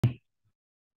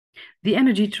The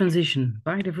energy transition,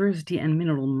 biodiversity and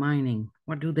mineral mining,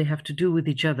 what do they have to do with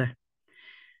each other?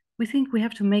 We think we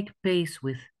have to make pace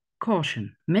with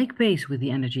caution, make pace with the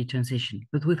energy transition,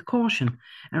 but with caution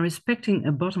and respecting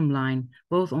a bottom line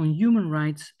both on human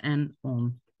rights and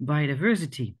on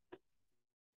biodiversity.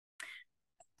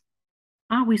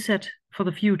 Are we set for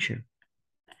the future?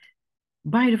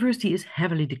 Biodiversity is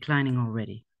heavily declining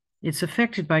already. It's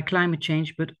affected by climate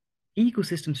change, but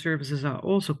ecosystem services are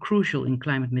also crucial in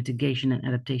climate mitigation and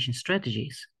adaptation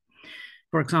strategies.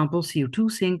 For example,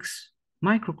 CO2 sinks,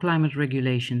 microclimate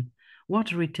regulation,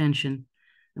 water retention,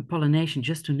 and pollination,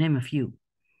 just to name a few.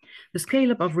 The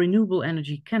scale-up of renewable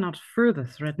energy cannot further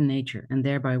threaten nature and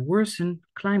thereby worsen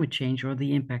climate change or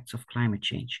the impacts of climate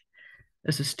change.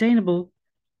 A sustainable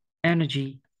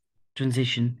energy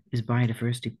transition is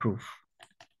biodiversity proof.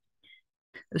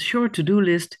 A short to-do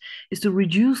list is to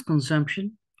reduce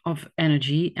consumption of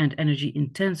energy and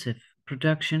energy-intensive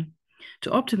production, to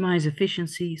optimize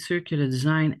efficiency, circular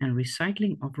design, and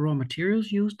recycling of raw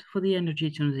materials used for the energy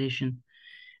transition,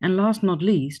 and last not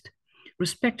least,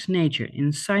 respect nature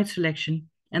in site selection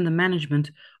and the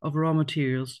management of raw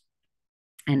materials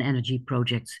and energy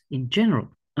projects in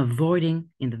general, avoiding,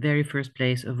 in the very first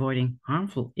place, avoiding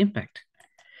harmful impact.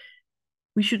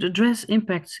 We should address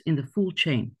impacts in the full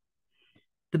chain.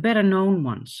 The better known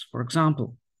ones, for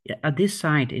example, at this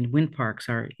site in wind parks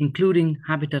are including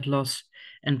habitat loss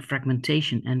and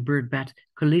fragmentation and bird-bat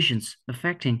collisions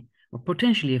affecting or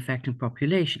potentially affecting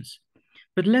populations.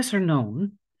 But lesser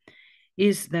known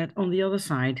is that on the other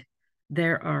side,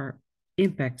 there are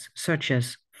impacts such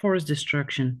as forest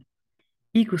destruction,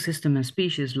 ecosystem and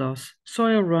species loss,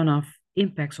 soil runoff,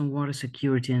 impacts on water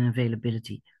security and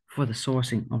availability for the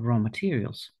sourcing of raw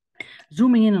materials.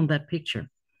 Zooming in on that picture,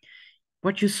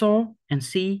 what you saw and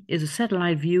see is a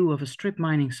satellite view of a strip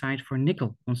mining site for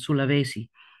nickel on Sulawesi,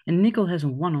 and nickel has a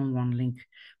one-on-one link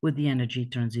with the energy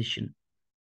transition.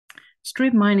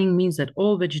 Strip mining means that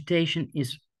all vegetation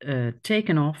is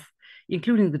taken off,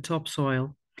 including the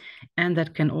topsoil, and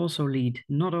that can also lead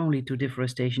not only to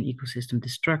deforestation, ecosystem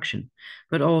destruction,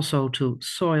 but also to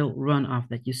soil runoff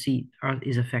that you see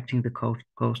is affecting the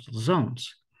coastal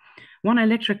zones. One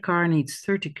electric car needs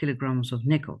 30 kilograms of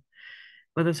nickel,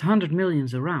 but there's 100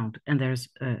 millions around, and there's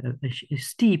a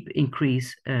steep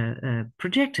increase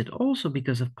projected also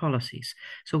because of policies.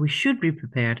 So we should be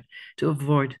prepared to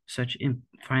avoid such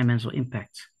environmental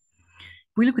impacts.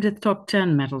 We look at the top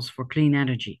 10 metals for clean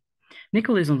energy.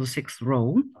 Nickel is on the 6th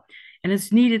row, and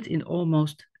it's needed in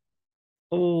almost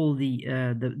all the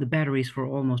batteries for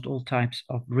almost all types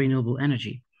of renewable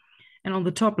energy. And on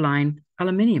the top line,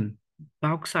 aluminium,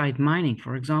 bauxite mining,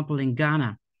 for example, in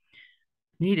Ghana,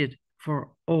 needed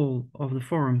for all of the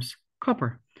forms.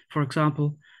 Copper, for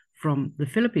example, from the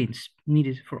Philippines,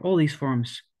 needed for all these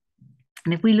forms.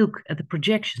 And if we look at the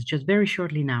projections just very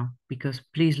shortly now, because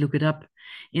please look it up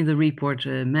in the report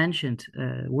mentioned,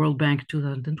 World Bank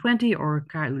 2020 or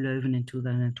KU Leuven in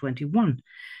 2021,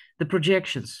 the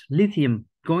projections, lithium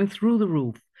going through the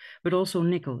roof, but also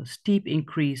nickel, a steep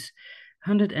increase,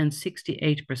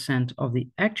 168% of the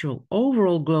actual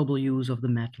overall global use of the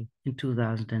metal in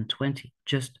 2020,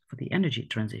 just for the energy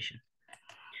transition.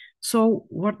 So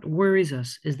what worries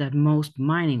us is that most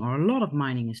mining, or a lot of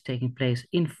mining, is taking place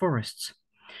in forests.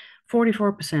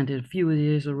 44% in a few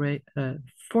years already,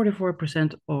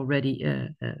 44% already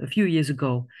a few years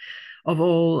ago of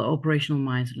all operational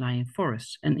mines lie in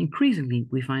forests. And increasingly,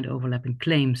 we find overlapping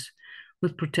claims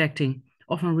with protecting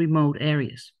often remote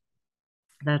areas.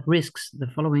 That risks the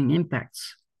following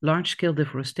impacts: large-scale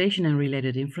deforestation and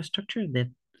related infrastructure that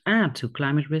add to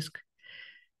climate risk,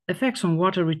 effects on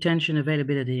water retention,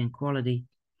 availability, and quality,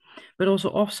 but also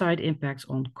off-site impacts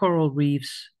on coral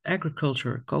reefs,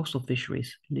 agriculture, coastal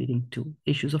fisheries, leading to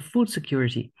issues of food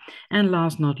security. And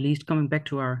last not least, coming back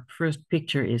to our first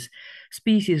picture, is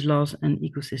species loss and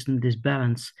ecosystem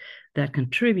disbalance that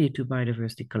contribute to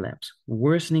biodiversity collapse,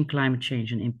 worsening climate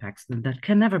change and impacts. That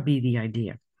can never be the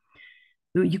idea.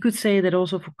 You could say that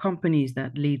also for companies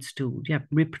that leads to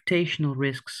reputational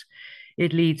risks.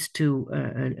 It leads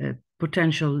to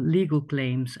potential legal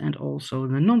claims and also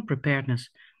the non-preparedness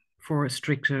for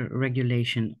stricter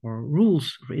regulation or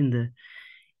rules in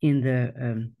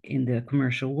the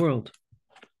commercial world.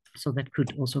 So that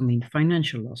could also mean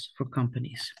financial loss for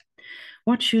companies.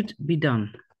 What should be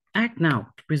done? Act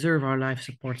now to preserve our life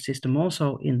support system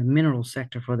also in the mineral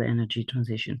sector for the energy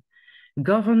transition.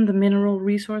 Govern the mineral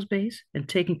resource base and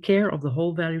taking care of the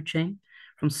whole value chain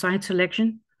from site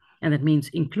selection, and that means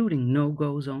including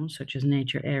no-go zones such as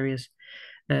nature areas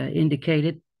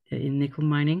indicated in nickel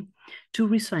mining, to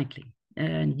recycling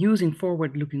and using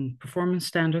forward-looking performance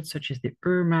standards such as the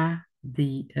IRMA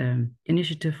the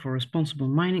Initiative for Responsible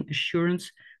Mining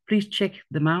Assurance. Please check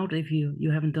them out if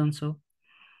you haven't done so.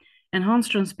 Enhance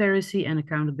transparency and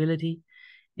accountability,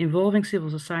 involving civil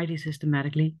society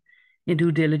systematically in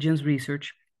due diligence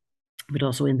research, but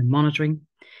also in the monitoring,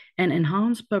 and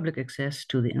enhance public access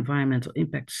to the environmental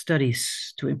impact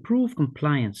studies to improve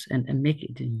compliance and make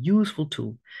it a useful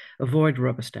tool. Avoid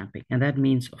rubber stamping. And that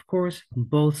means, of course, on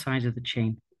both sides of the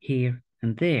chain, here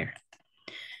and there.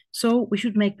 So we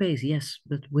should make pace, yes,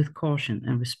 but with caution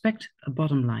and respect a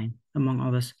bottom line, among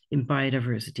others, in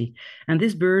biodiversity. And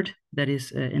this bird that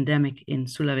is endemic in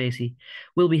Sulawesi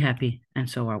will be happy, and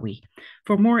so are we.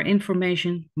 For more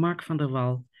information, Mark van der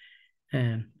Wal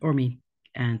or me,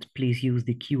 and please use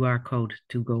the QR code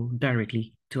to go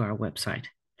directly to our website.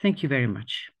 Thank you very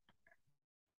much.